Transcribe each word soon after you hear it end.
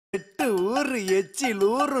எட்டு ஊரு எச்சில்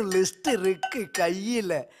ஊரும் லிஸ்ட் இருக்கு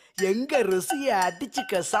கையில. எங்க ருசிய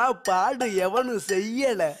அடிச்சுக்க சாப்பாடு எவனும்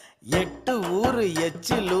செய்யல. எட்டு ஊரு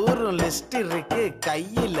எச்சில் ஊரும் லிஸ்ட் இருக்கு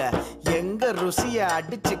கையில. எங்க ருசிய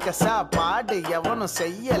அடிச்சுக்க சாப்பாடு எவனும்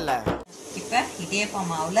செய்யல. இப்ப இடியப்ப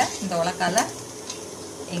மாவுல இந்த உலக்கால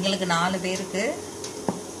எங்களுக்கு 4 பேருக்கு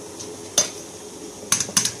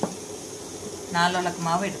 4 உலக்கு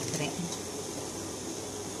மாவு எடுத்துக்கிறேன்.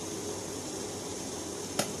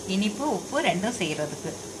 இனிப்பு உப்பு ரெண்டும்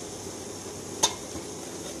செய்யறதுக்கு.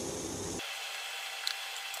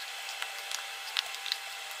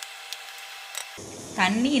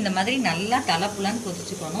 தண்ணி இந்த மாதிரி நல்லா தலப்புலன்னு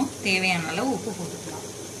கொதிச்சுக்கணும். தேவையான அளவு உப்பு போட்டுக்கலாம்.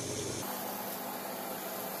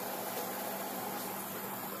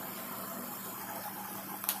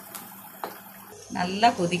 நல்லா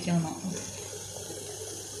கொதிக்கணும்.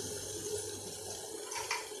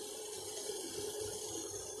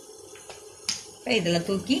 இப்போ இதில்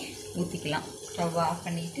தூக்கி ஊற்றிக்கலாம். ஸ்டவ் ஆஃப்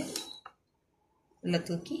பண்ணிவிட்டு இதில்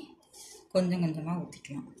தூக்கி கொஞ்சம் கொஞ்சமாக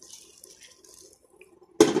ஊற்றிக்கலாம்.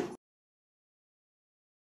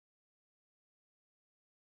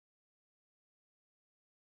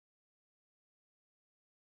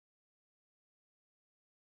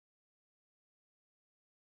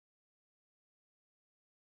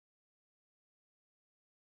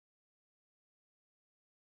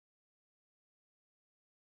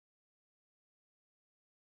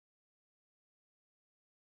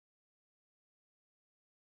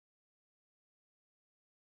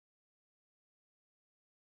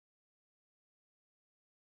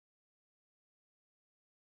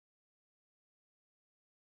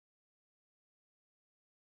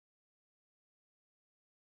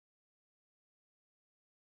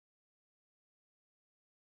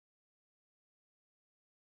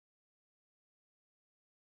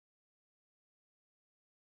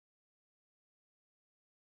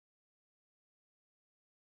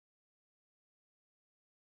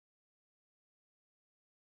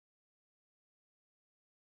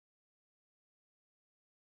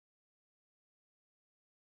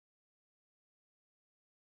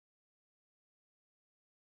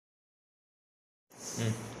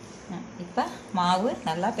 இப்போ மாவு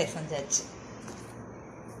நல்லா பிசைஞ்சாச்சு.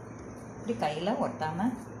 இப்படி கையில்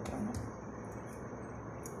ஒட்டாமல்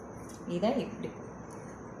இதை இப்படி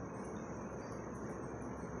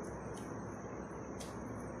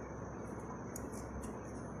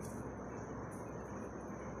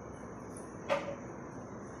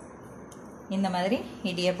இந்த மாதிரி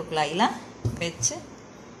இடியப்ப குழாயெலாம் வச்சு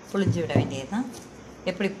புளிஞ்சு விட வேண்டியது தான்.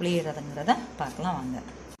 எப்படி புளியிறதுங்கிறத பார்க்கலாம் வாங்க.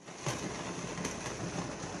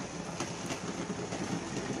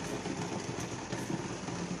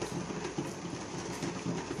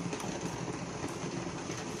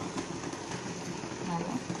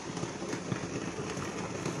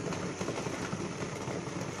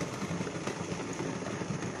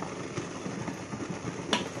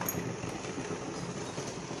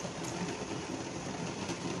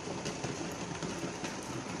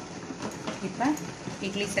 இப்போ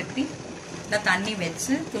இட்லி சட்டி நல்லா தண்ணி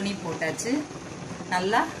வச்சு துணி போட்டாச்சு.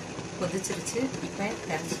 நல்லா கொதிச்சிருச்சு. இப்போ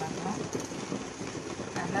திறந்து பார்க்கலாம்.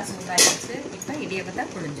 நல்லா சூடாகிடுச்சு. இப்போ இடியப்பத்தை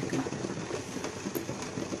புழிஞ்சுக்கலாம்.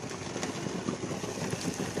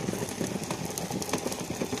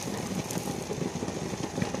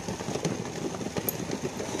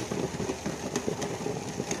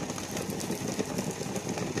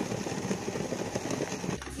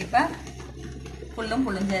 இப்போ ஃபுல்லும்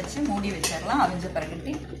புழிஞ்சாச்சு. மூடி வச்சிடலாம். அவிஞ்ச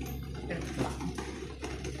பிறகுட்டி எடுத்துக்கலாம்.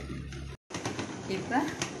 இப்போ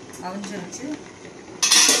அவிஞ்சிருச்சு.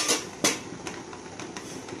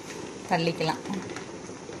 தள்ளிக்கலாம்.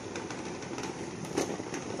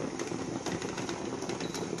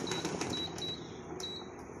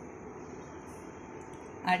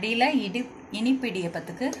 அடியில் இனிப்பு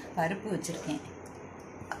இடியப்பத்துக்கு பருப்பு வச்சுருக்கேன்.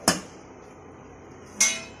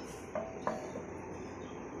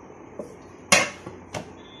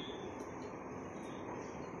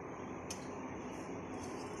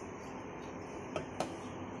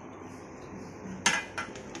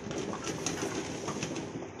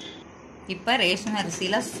 இப்போ ரேஷன்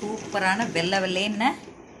அரிசியில் சூப்பரான வெள்ளை வெள்ளைன்னு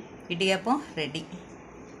இடியப்பம் ரெடி.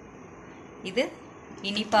 இது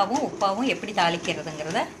இனிப்பாகவும் உப்பாகவும் எப்படி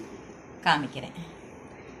தாளிக்கிறதுங்கிறத காமிக்கிறேன்.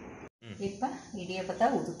 இப்போ இடியப்பத்தை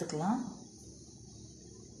உதுத்துக்கலாம்.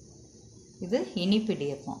 இது இனிப்பு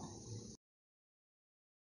இடியப்பம்.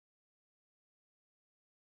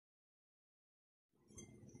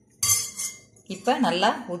 இப்போ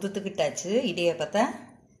நல்லா உதுத்துக்கிட்டாச்சு இடியப்பத்தை.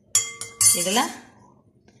 இதில்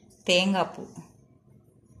தேங்காய் பூ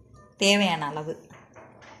தேவையான அளவு,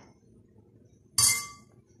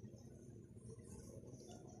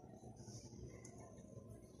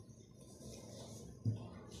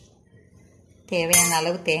 தேவையான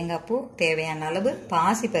அளவு தேங்காய் பூ, தேவையான அளவு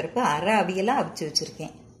பாசிப்பருப்பு அரை அவியலாக அவிச்சு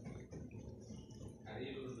வச்சுருக்கேன்.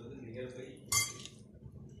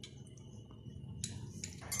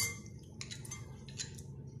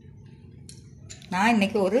 நான்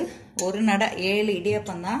இன்னைக்கு ஒரு நடை 7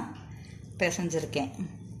 இடியாப்பம் தான் பிசைஞ்சிருக்கேன்.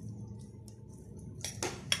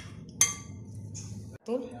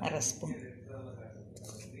 தூள் அரை ஸ்பூன்,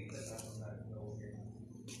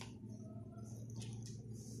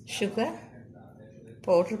 சுகர்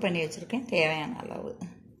பவுடர் பண்ணி வச்சுருக்கேன் தேவையான அளவு,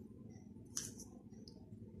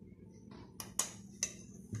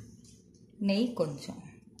 நெய் கொஞ்சம்,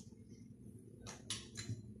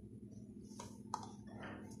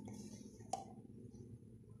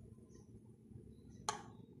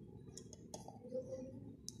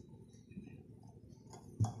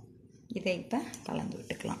 இதை இப்போ கலந்து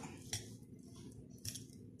விட்டுக்கலாம்.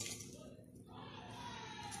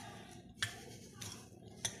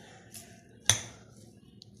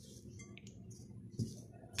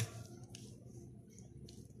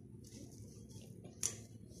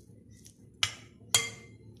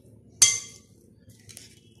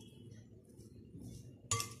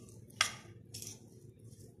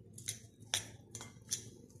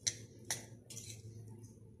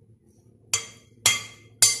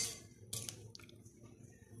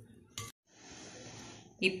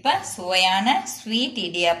 இப்போ சுவையான ஸ்வீட்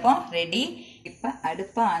இடியாப்பம் ரெடி. இப்போ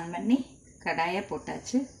அடுப்பை ஆன் பண்ணி கடாயை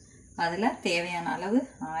போட்டாச்சு. அதில் தேவையான அளவு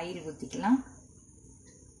ஆயில் ஊற்றிக்கலாம்.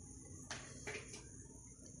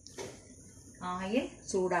 ஆயில்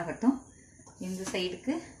சூடாகட்டும். இந்த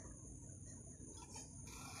சைடுக்கு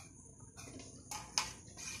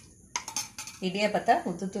இடியாப்பத்தை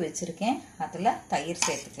உதுத்து வச்சுருக்கேன். அதில் தயிர்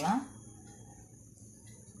சேர்த்துக்கலாம்.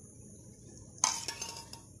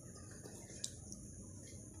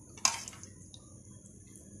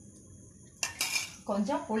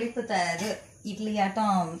 கொஞ்சம் புளிப்பு இது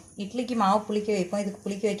இட்லியாட்டம், இட்லிக்கு மாவு புளிக்க வைப்போம், இதுக்கு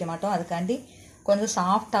புளிக்க வைக்க மாட்டோம். அதுக்காண்டி கொஞ்சம்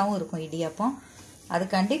சாஃப்டாகவும் இருக்கும் இடியாப்பம்.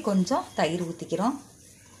 அதுக்காண்டி கொஞ்சம் தயிர் ஊற்றிக்கிறோம்.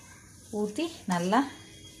 ஊற்றி நல்லா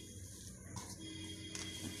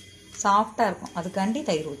சாஃப்டாக இருக்கும், அதுக்காண்டி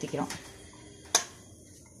தயிர் ஊற்றிக்கிறோம்.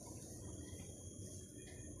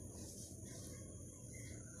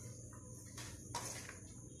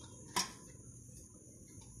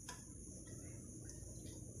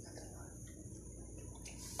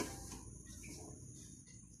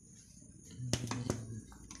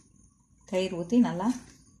 தயிர் ஊற்றி நல்லா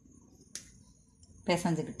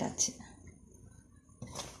பிசைஞ்சுக்கிட்டாச்சு.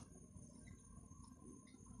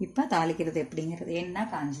 இப்போ தாளிக்கிறது எப்படிங்கிறது, எண்ணெய்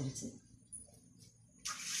காஞ்சிருச்சு.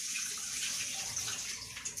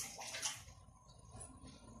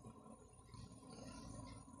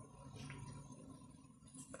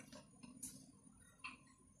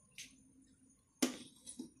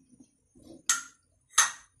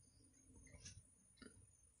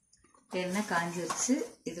 எண்ணெய் காஞ்சிருச்சு.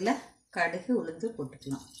 இதில் கடுகு உளுந்து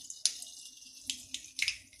போட்டுக்கலாம்.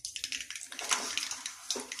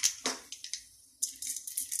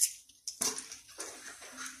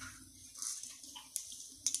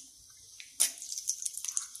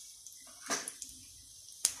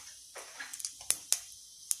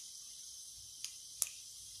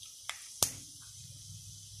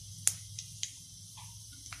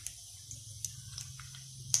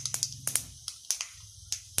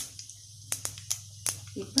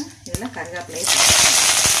 இப்போ இதில் கருவேப்பிலையை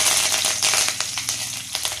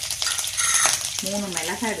 3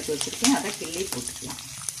 மிளகாய் எடுத்து வச்சுருக்கேன், அதை கிள்ளி போட்டுக்கலாம்.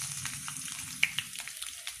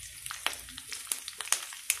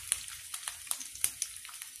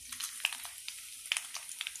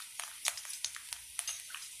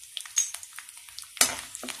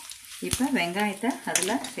 இப்போ வெங்காயத்தை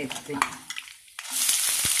அதில் சேர்த்துக்கலாம்.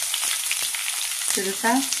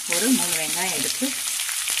 சிறுசாக ஒரு 3 வெங்காயம் எடுத்து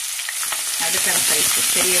நடுத்தர சைஸ்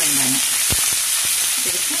பெரிய வெங்காயம்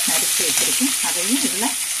எடுத்து நறுக்கி வச்சுருக்கேன், அதையும்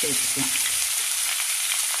இதில் சேர்த்துக்கலாம்.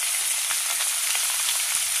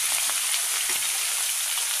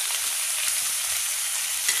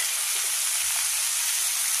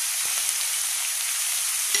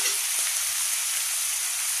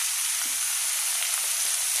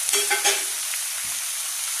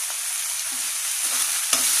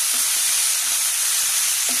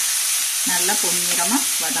 நல்லா பொன்னிறமாக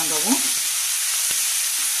வதங்கவும்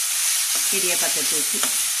இடியாப்பத்தை தூக்கி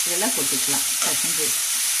இதெல்லாம் கொட்டிக்கலாம். பசஞ்சு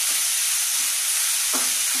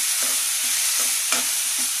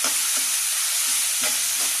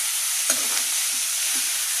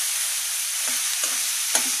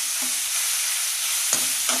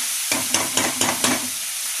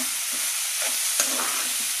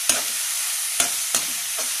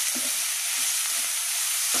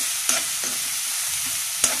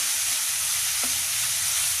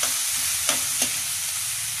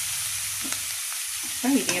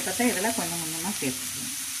இடியாப்பத்தை இதில் கொஞ்சம் கொஞ்சமாக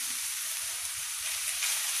சேர்த்துக்கலாம்.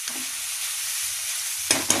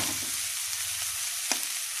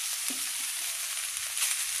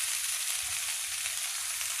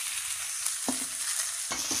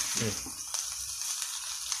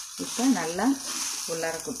 இப்போ நல்லா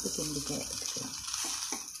உள்ளார கொடுத்து கிண்டிக்க எடுத்துக்கலாம்.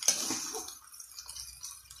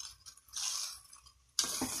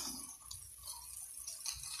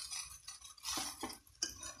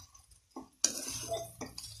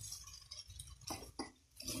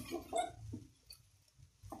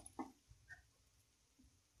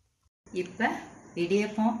 இப்போ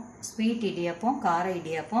இடியப்பம், ஸ்வீட் இடியப்பம், கார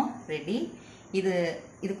இடியப்பம் ரெடி.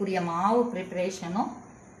 இதுக்குரிய மாவு ப்ரிப்பரேஷனும்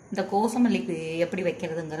இந்த கோசமல்லிக்கு எப்படி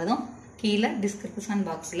வைக்கிறதுங்கிறதும் கீழே டிஸ்கிரிப்ஷன்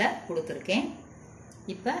பாக்ஸில் கொடுத்துருக்கேன்.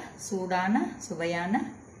 இப்போ சூடான சுவையான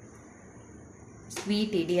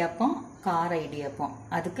ஸ்வீட் இடியாப்பம், கார இடியாப்பம்,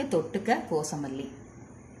 அதுக்கு தொட்டுக்க கோசமல்லி,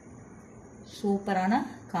 சூப்பரான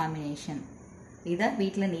காம்பினேஷன். இதை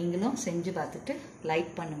வீட்டில் நீங்களும் செஞ்சு பார்த்துட்டு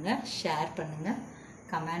லைக் பண்ணுங்கள், ஷேர் பண்ணுங்கள்,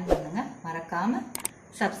 கமெண்ட் பண்ணுங்கள், மறக்காமல்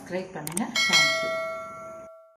சப்ஸ்கிரைப் பண்ணுங்கள். தேங்க்யூ.